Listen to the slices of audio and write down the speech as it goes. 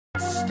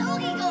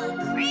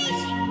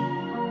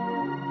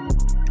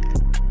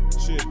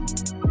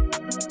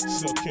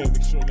sell canvas,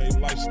 extraordinary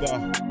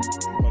lifestyle.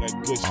 All that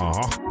good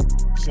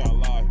shit. Shine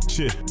live.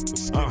 Shit.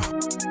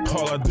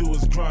 All I do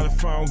is grind.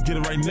 If I don't get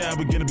it right now, I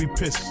begin to be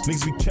pissed.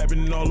 Niggas be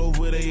capping all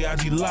over they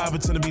IG live,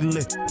 pretend to be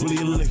lit. Really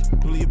a lick,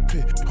 really a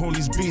pit. On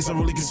these beats, I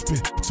really can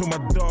spit. To my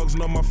dogs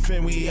and all my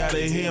family out of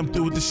here, I'm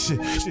through with the shit.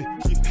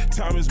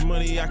 Time is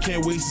money, I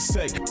can't waste a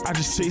sec. I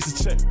just chase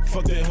a check.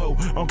 Fuck that hoe,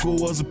 uncle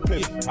was a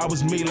pimp. I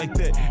was made like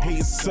that.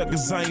 Hating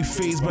suckers, I ain't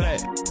phased by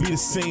that. Be the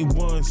same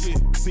ones,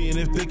 seeing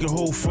if they can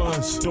hold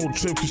funds. Don't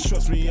trip, cause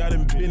trust me, I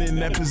done been in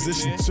that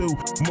position too.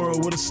 Moral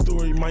with a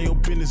story, mind your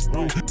business,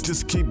 bro.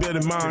 Just keep that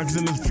in mind, cause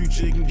in the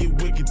future it can get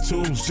wicked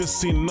too.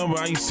 Just seen a number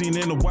I ain't seen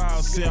in a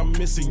while, say I'm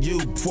missing you.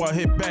 Before I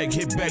hit back,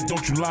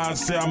 don't you lie and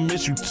say I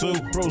miss you too.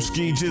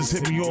 Broski just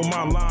hit me on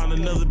my line,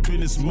 another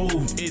business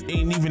move. It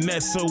ain't even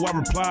that, so I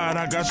replied,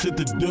 I got shit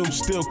to do.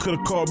 Still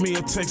could've called me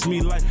or text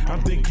me like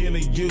I'm thinking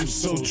of you.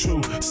 So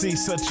true, see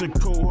such a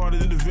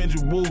cold-hearted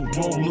individual,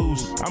 won't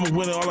lose. I'm a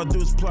winner, all I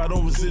do is plot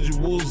on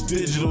residuals,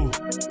 digital.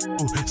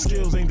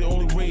 Skills ain't the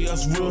only way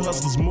us real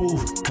hustlers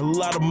move. A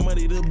lot of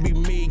money to be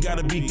made,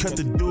 gotta be cut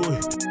to do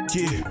it.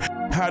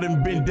 Yeah, I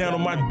done been down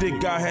on my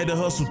dick, I had to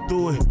hustle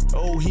through it.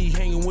 Oh, he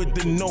hanging with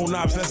the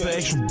no-knobs, that's the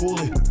extra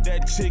bullet.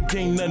 That chick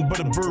ain't nothing but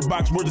a bird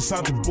box worth of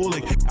Sandra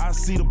Bullock. I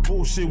see the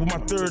bullshit with my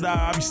third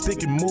eye, I be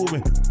sticking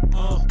moving.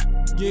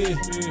 Yeah,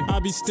 I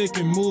be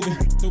sticking, moving.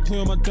 Don't play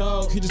on my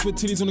dog, he just put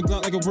titties on the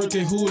Glock like a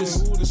working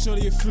Hooters. The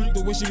shorty a freak,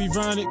 the way she be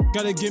riding,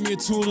 gotta give me a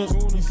tune-up.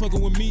 You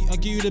fucking with me, I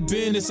give you the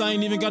business, I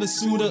ain't even gotta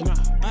suit up.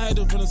 I had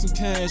to run up some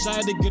cash, I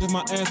had to get off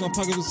my ass, my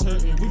pocket was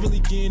hurting. We really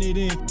getting it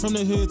in, from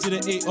the hood to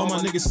the 8, all my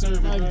niggas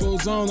serving. Life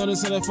goes on, I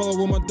just had to follow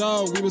with my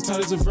dog, we was tight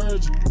as a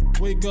virgin.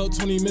 Wake up,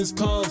 20 missed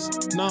calls,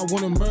 not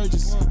one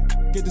emerges.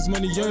 Get this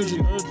money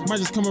urgent, might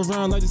just come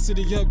around like the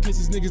city up, case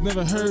these niggas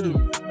never heard of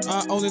me.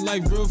 I only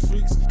like real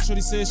freaks,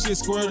 shorty said shit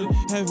squirted.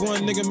 Have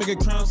one nigga make a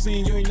crime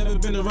scene, you ain't never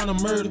been around a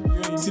murder.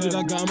 See that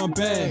I got in my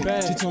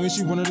bag, she told me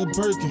she wanted a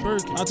Birkin.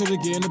 I told her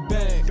get in the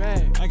bag,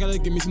 I gotta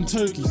give me some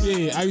turkey.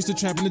 Yeah, I used to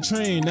trap in the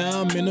train,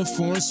 now I'm in the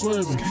foreign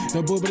swerving.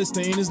 That boy better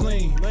stay in his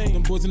lane,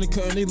 them boys in the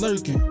cut and they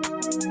lurking.